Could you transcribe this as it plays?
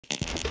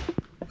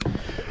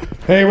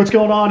Hey, what's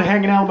going on?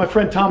 Hanging out with my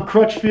friend Tom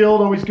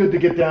Crutchfield. Always good to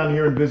get down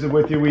here and visit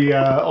with you. We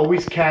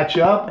always catch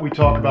up. We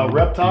talk about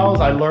reptiles.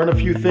 I learn a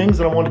few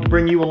things and I wanted to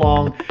bring you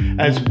along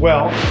as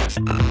well.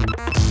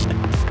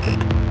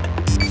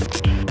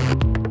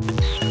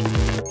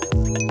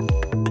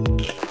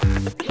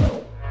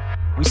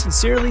 We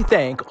sincerely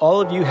thank all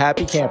of you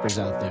happy campers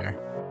out there.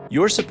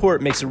 Your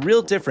support makes a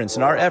real difference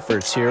in our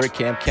efforts here at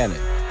Kamp Kenan.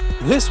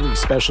 This week's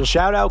special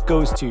shout out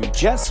goes to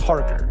Jess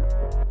Harker.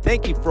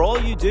 Thank you for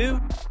all you do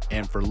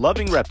and for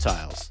loving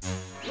reptiles.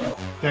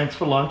 Thanks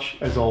for lunch,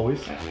 as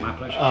always. My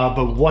pleasure.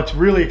 But what's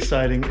really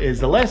exciting is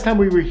the last time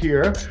we were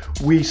here,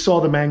 we saw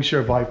the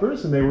Mangshare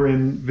vipers, and they were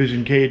in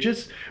vision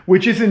cages,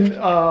 which is in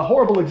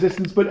horrible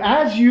existence. But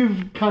as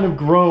you've kind of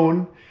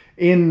grown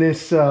in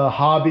this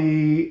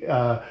hobby,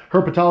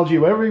 herpetology,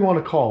 whatever you want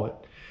to call it,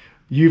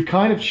 you've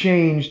kind of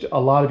changed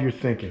a lot of your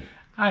thinking.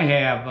 I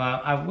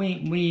have.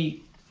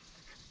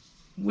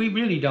 We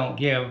really don't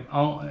give,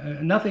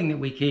 nothing that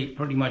we keep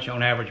pretty much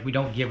on average, we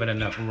don't give it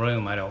enough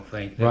room, I don't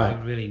think, that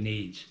it really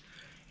needs.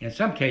 In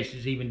some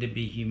cases, even to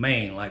be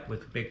humane, like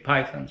with big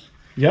pythons.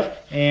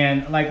 Yep.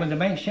 And like with the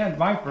Mangshare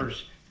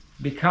vipers,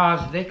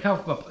 because they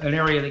come from an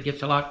area that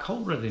gets a lot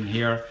colder than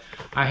here,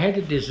 I had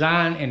to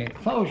design an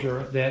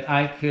enclosure that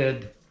I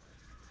could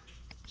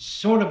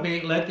sort of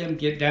let them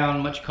get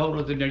down much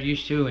colder than they're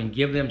used to and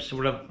give them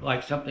sort of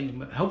like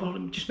something,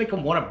 hopefully just make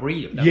them want to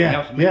breed if nothing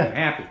else, and make them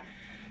happy.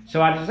 So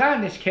I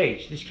designed this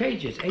cage. This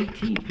cage is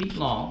 18 feet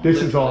long.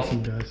 This is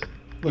awesome, guys.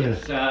 Look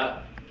at this.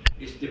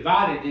 It's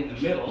divided in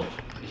the middle,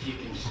 as you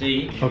can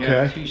see. You okay.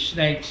 got two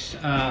snakes.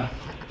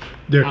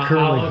 They're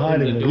currently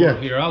hiding the there.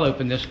 door here. I'll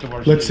open this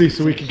door. Let's see,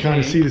 so we can kind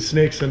of see the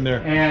snakes in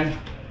there. And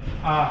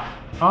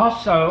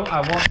also, I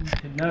want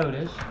you to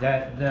notice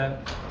that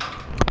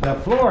the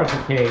floor of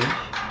the cage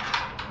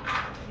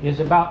is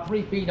about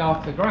 3 feet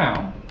off the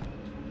ground.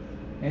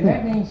 And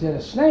that means that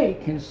a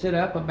snake can sit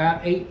up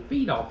about 8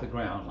 feet off the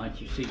ground, like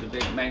you see the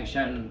big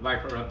Mangshare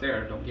viper up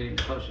there. Don't get any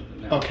closer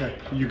than that. Okay,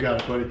 you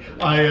got it, buddy.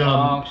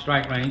 Long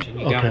strike range, and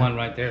you got one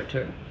right there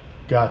too.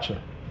 Gotcha.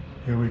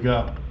 Here we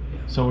go.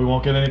 So we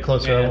won't get any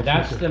closer. And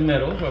that's the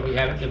middle where we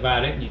have it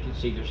divided, and you can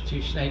see there's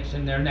two snakes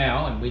in there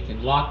now, and we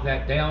can lock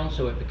that down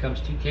so it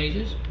becomes two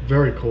cages.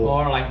 Very cool.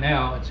 Or like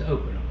now, it's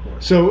open, of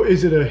course. So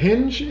is it a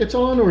hinge it's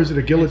on, or is it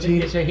a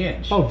guillotine? It's a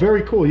hinge. Oh,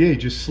 very cool. Yeah, you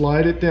just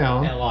slide it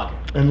down. And lock it.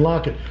 And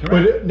lock it. Correct.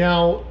 But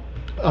now,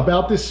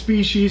 about this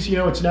species, you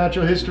know, it's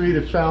natural history.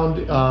 They're found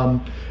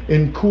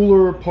in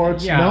cooler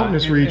parts,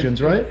 mountainous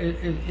regions, right?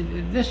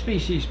 This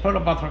species,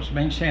 Protobothros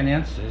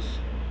mangshaniensis,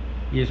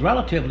 is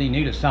relatively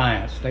new to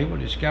science. They were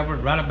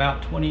discovered right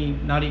about 20,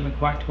 not even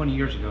quite 20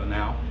 years ago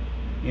now,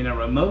 in a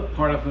remote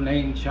part of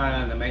Hunan,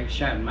 China, in the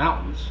Mangshan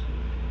Mountains.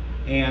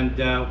 And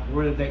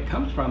where that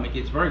comes from, it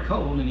gets very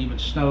cold and even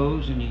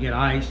snows and you get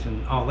ice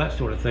and all that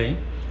sort of thing.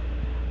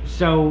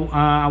 So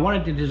I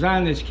wanted to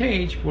design this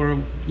cage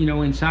where, you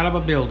know, inside of a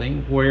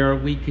building where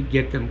we could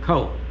get them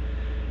cold.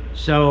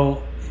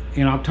 So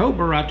in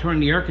October, I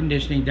turned the air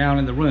conditioning down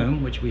in the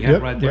room, which we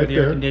have right there, the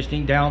air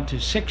conditioning down to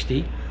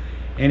 60.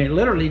 And it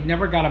literally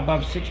never got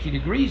above 60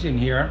 degrees in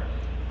here,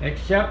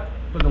 except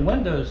for the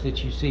windows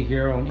that you see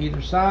here on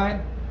either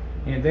side.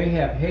 And they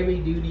have heavy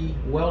duty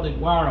welded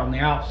wire on the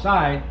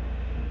outside,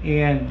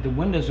 and the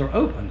windows are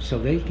open so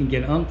they can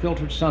get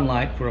unfiltered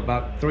sunlight for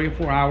about 3 or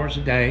 4 hours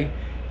a day.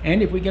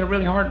 And if we get a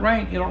really hard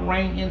rain, it'll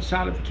rain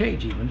inside of the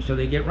cage even, so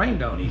they get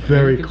rained on even.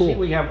 Very cool. cool. See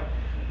we have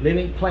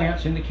living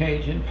plants in the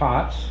cage in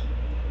pots.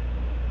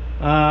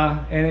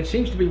 And it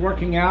seems to be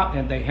working out,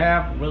 and they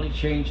have really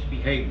changed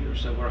behavior.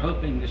 So we're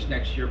hoping this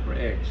next year for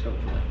eggs,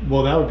 hopefully.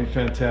 Well, that would be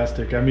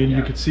fantastic. I mean,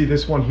 you could see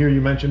this one here you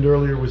mentioned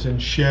earlier was in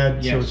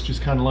shed, so it's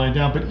just kind of lying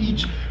down. But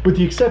each, with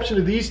the exception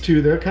of these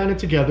two, they're kind of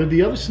together.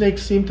 The other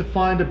snakes seem to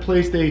find a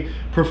place they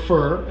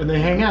prefer, and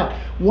they hang out.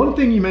 One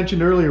thing you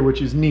mentioned earlier,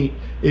 which is neat,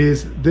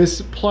 is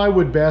this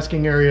plywood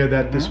basking area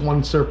that this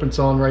one serpent's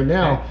on right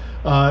now.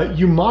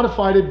 You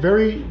modified it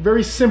very,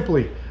 very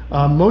simply.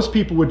 Most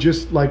people would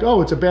just like,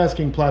 oh, it's a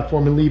basking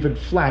platform and leave it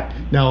flat.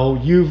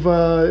 Now you've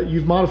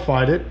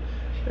modified it,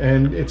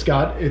 and it's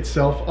got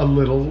itself a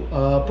little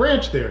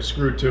branch there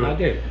screwed to it. I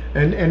did.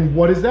 And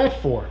what is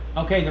that for?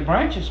 Okay, the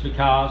branch is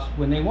because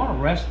when they want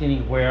to rest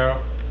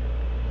anywhere,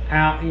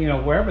 out, you know,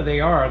 wherever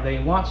they are, they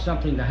want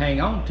something to hang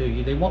on to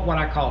you. They want what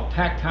I call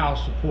tactile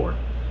support.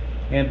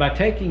 And by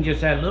taking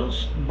just that little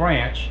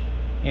branch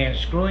and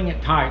screwing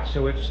it tight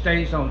so it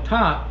stays on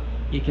top,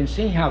 you can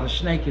see how the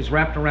snake is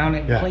wrapped around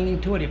it and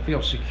clinging to it. It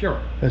feels secure.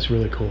 That's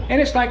really cool.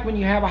 And it's like when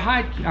you have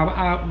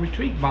a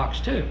retreat box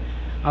too.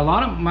 A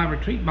lot of my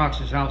retreat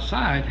boxes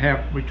outside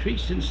have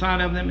retreats inside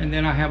of them, and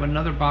then I have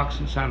another box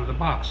inside of the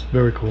box.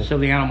 Very cool. So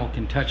the animal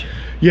can touch it.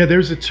 Yeah,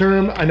 there's a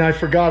term, and I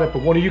forgot it,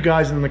 but one of you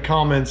guys in the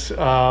comments,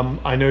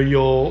 I know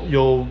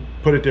you'll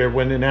put it there,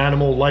 when an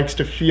animal likes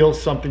to feel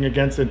something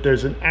against it,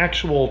 there's an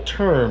actual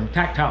term.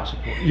 Tactile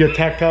support. Yeah,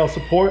 tactile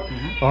support.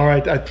 All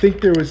right, I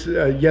think there was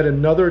yet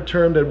another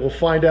term that we'll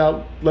find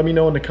out. Let me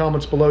know in the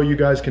comments below. You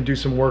guys can do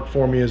some work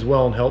for me as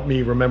well and help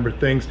me remember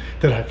things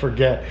that I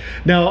forget.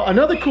 Now,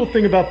 another cool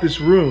thing about this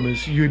room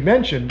is you had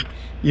mentioned,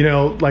 you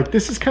know, like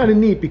this is kind of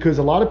neat because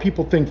a lot of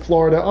people think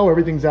Florida, oh,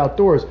 everything's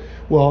outdoors.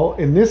 Well,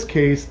 in this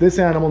case, this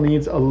animal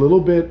needs a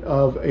little bit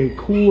of a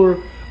cooler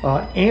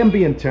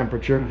ambient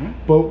temperature,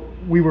 but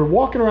we were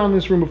walking around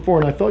this room before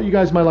and I thought you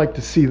guys might like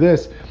to see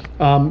this.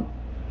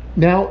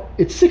 Now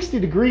it's 60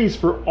 degrees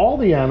for all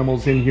the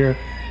animals in here,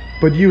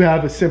 but you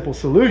have a simple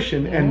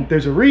solution and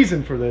there's a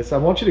reason for this. I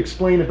want you to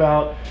explain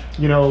about,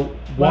 you know,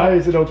 why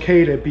is it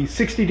okay to be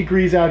 60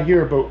 degrees out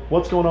here, but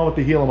what's going on with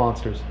the Gila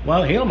monsters?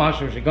 Well, the Gila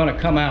monsters are going to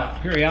come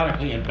out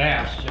periodically and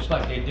bask just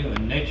like they do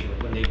in nature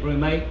when they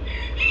brumate.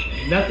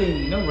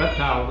 Nothing, no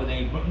reptile,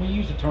 we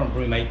use the term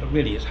brumate, but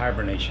really it's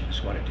hibernation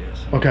is what it is.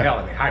 Okay.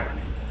 They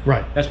hibernate.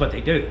 Right. That's what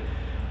they do.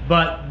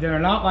 But they're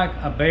not like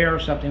a bear or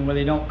something where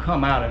they don't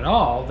come out at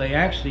all. They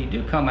actually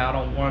do come out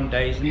on warm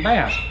days and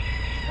bask.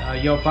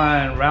 You'll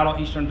find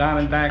eastern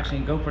diamondbacks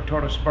and gopher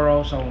tortoise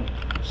sparrows on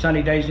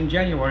sunny days in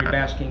January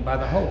basking by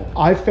the hole.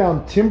 I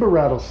found timber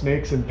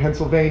rattlesnakes in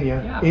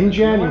Pennsylvania in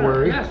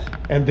January,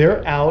 and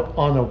they're out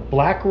on a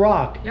black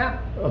rock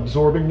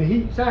absorbing the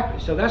heat. Exactly.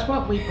 So that's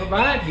what we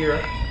provide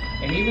here.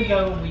 And even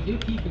though we do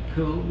keep it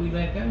cool, we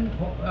let them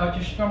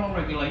just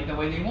thermoregulate the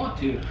way they want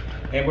to.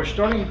 And we're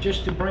starting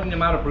just to bring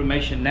them out of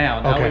brumation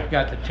now. Now we've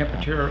got the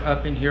temperature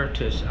up in here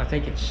to, I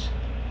think it's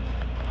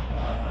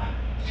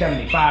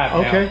 75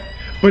 now. Okay.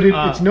 But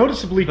it's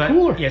noticeably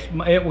cooler. Yes,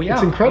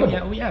 it's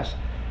incredible. Yes.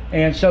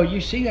 And so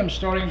you see them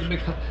starting to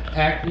become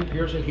active.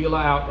 Here's a Gila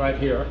out right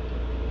here.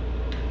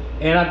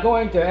 And I'm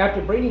going to, after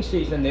breeding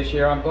season this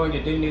year, I'm going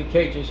to do new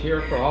cages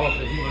here for all of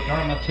the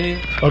Gila too.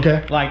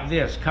 Okay. Like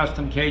this,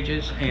 custom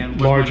cages, and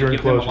we're larger going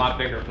to give enclosures. them a lot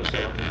bigger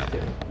facilities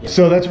too. Yeah.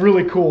 So that's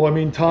really cool. I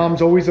mean,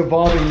 Tom's always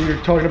evolving.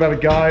 You're talking about a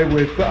guy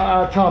with,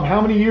 Tom, how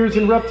many years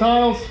in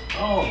reptiles?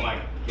 Oh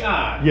my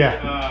God.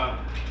 Yeah.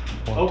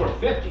 Over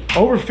 50.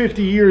 Over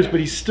 50 years, but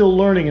he's still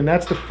learning, and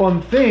that's the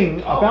fun thing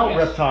about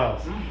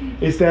reptiles,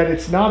 is that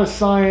it's not a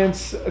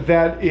science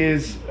that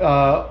is,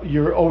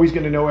 you're always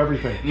going to know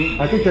everything.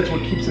 I think that's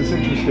what keeps us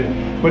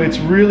interested. But it's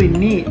really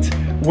neat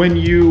when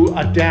you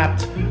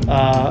adapt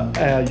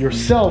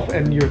yourself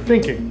and your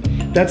thinking.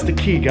 That's the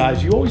key,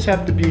 guys. You always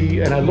have to be,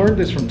 and I learned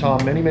this from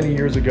Tom many, many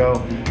years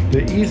ago,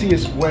 the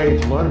easiest way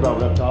to learn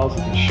about reptiles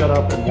is to shut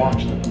up and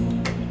watch them.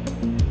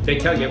 They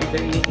tell you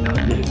everything you need to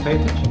know. You just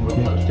pay attention real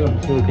close to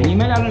them. And you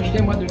may not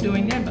understand what they're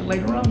doing then, but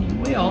later on you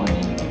will, and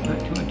then you can put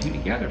two and two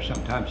together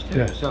sometimes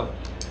too. So,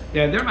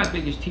 yeah, they're my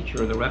biggest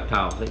teacher of the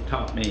reptiles. They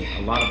taught me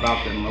a lot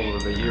about them over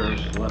the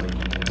years. Love it.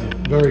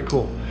 Very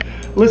cool.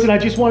 Listen, I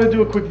just want to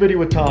do a quick video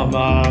with Tom.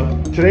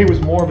 Today was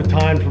more of a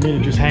time for me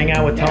to just hang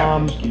out with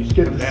Tom,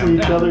 get to see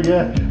each other,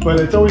 But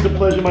it's always a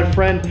pleasure, my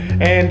friend.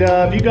 And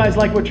if you guys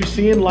like what you're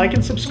seeing, like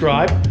and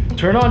subscribe.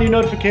 Turn on your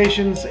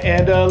notifications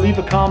and leave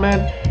a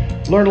comment.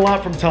 Learn a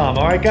lot from Tom.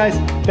 All right, guys,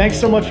 thanks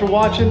so much for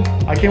watching.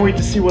 I can't wait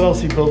to see what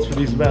else he builds for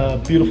these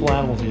beautiful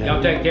animals.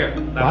 Y'all take care.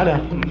 Bye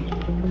now.